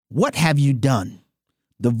What have you done?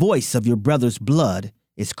 The voice of your brother's blood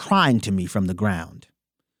is crying to me from the ground.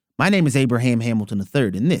 My name is Abraham Hamilton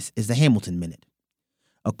III, and this is the Hamilton Minute.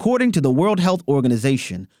 According to the World Health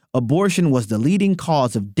Organization, abortion was the leading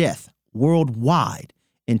cause of death worldwide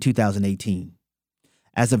in 2018.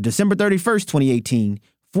 As of December 31st, 2018,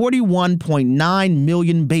 41.9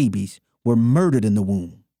 million babies were murdered in the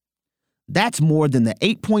womb. That's more than the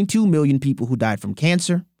 8.2 million people who died from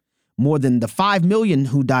cancer, more than the 5 million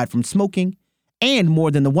who died from smoking, and more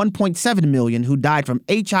than the 1.7 million who died from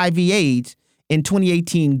HIV/AIDS in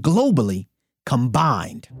 2018 globally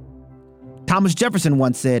combined. Thomas Jefferson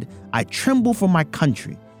once said, "I tremble for my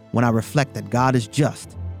country when I reflect that God is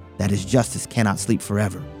just, that his justice cannot sleep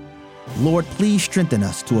forever." Lord, please strengthen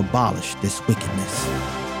us to abolish this wickedness.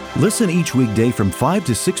 Listen each weekday from 5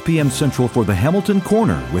 to 6 p.m. Central for the Hamilton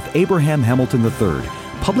Corner with Abraham Hamilton III,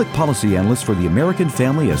 Public Policy Analyst for the American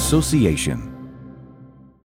Family Association.